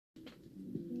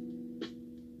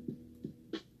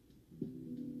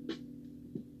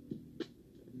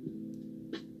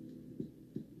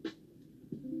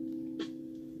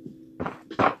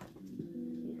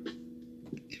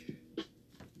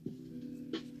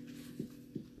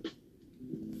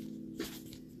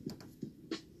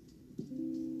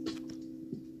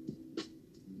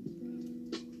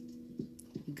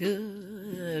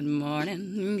Good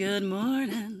morning, good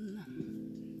morning.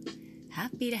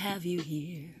 Happy to have you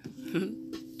here.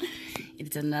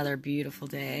 It's another beautiful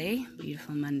day,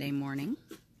 beautiful Monday morning.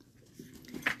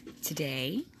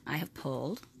 Today, I have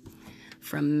pulled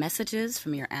from Messages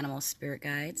from Your Animal Spirit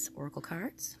Guides Oracle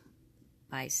Cards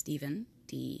by Stephen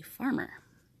D. Farmer.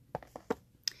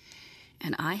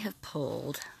 And I have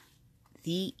pulled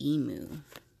the EMU.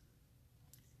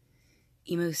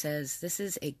 EMU says, this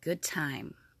is a good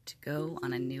time to go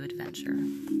on a new adventure.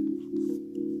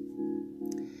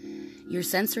 Your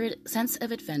sense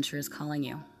of adventure is calling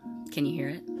you. Can you hear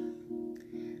it?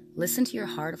 Listen to your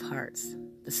heart of hearts,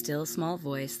 the still small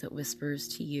voice that whispers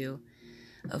to you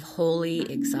of holy,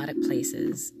 exotic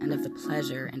places and of the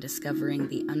pleasure in discovering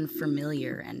the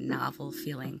unfamiliar and novel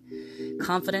feeling,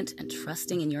 confident and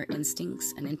trusting in your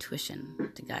instincts and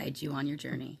intuition to guide you on your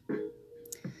journey.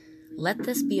 Let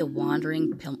this be a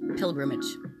wandering pilgrimage,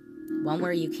 one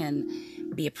where you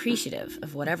can be appreciative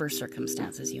of whatever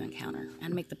circumstances you encounter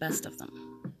and make the best of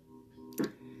them.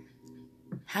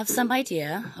 Have some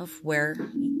idea of where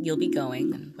you'll be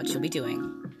going and what you'll be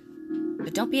doing,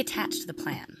 but don't be attached to the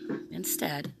plan.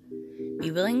 Instead, be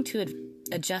willing to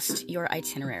adjust your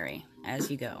itinerary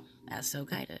as you go, as so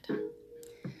guided.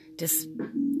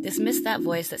 Dismiss that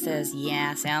voice that says,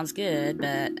 yeah, sounds good,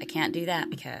 but I can't do that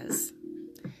because...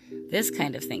 This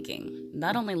kind of thinking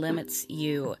not only limits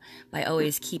you by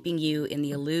always keeping you in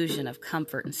the illusion of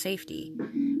comfort and safety,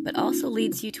 but also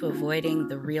leads you to avoiding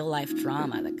the real-life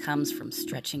drama that comes from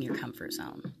stretching your comfort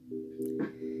zone.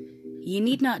 You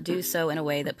need not do so in a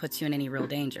way that puts you in any real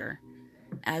danger,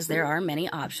 as there are many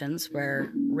options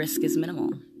where risk is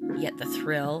minimal, yet the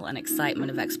thrill and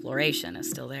excitement of exploration is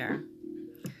still there.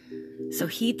 So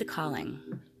heed the calling,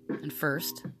 and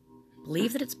first,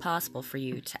 believe that it's possible for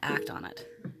you to act on it.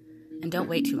 And don't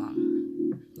wait too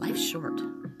long. Life's short.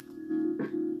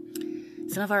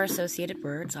 Some of our associated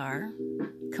words are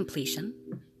completion,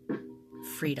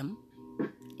 freedom,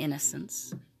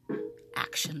 innocence,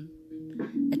 action,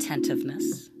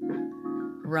 attentiveness,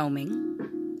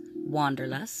 roaming,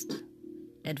 wanderlust,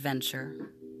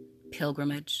 adventure,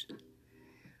 pilgrimage,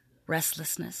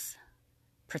 restlessness,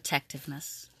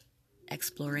 protectiveness,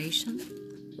 exploration,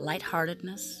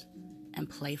 lightheartedness, and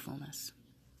playfulness.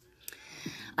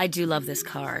 I do love this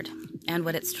card and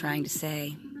what it's trying to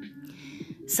say.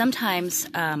 Sometimes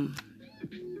when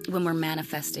we're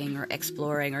manifesting or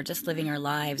exploring or just living our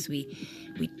lives, we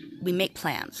make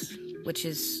plans, which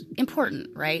is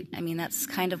important, right? I mean, that's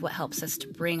kind of what helps us to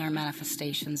bring our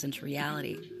manifestations into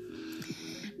reality.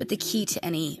 But the key to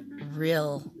any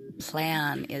real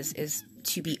plan is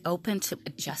to be open to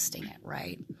adjusting it,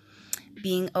 right?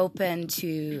 Being open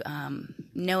to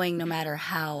knowing no matter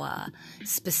how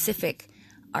specific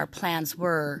our plans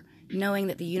were, knowing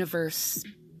that the universe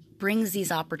brings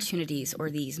these opportunities or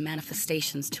these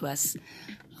manifestations to us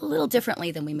a little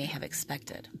differently than we may have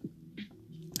expected.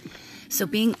 So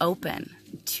being open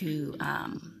to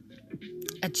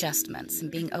adjustments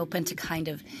and being open to kind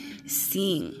of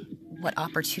seeing what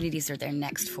opportunities are there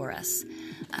next for us.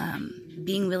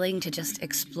 Being willing to just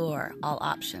explore all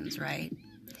options, right?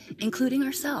 Including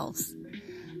ourselves.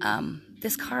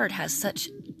 This card has such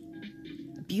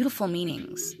beautiful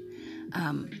meanings.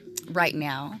 Right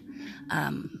now,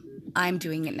 I'm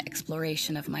doing an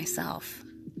exploration of myself,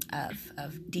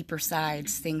 of deeper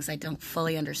sides, things I don't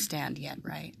fully understand yet,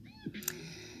 right?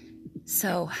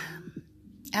 So,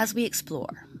 as we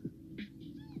explore,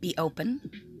 be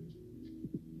open,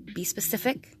 be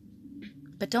specific,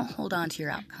 but don't hold on to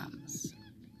your outcomes.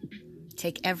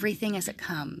 Take everything as it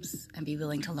comes and be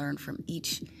willing to learn from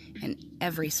each and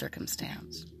every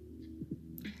circumstance.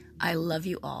 I love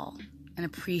you all and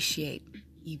appreciate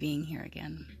you being here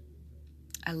again.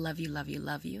 I love you, love you,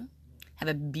 love you. Have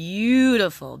a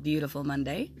beautiful, beautiful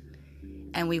Monday,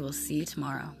 and we will see you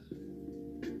tomorrow.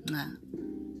 Mwah.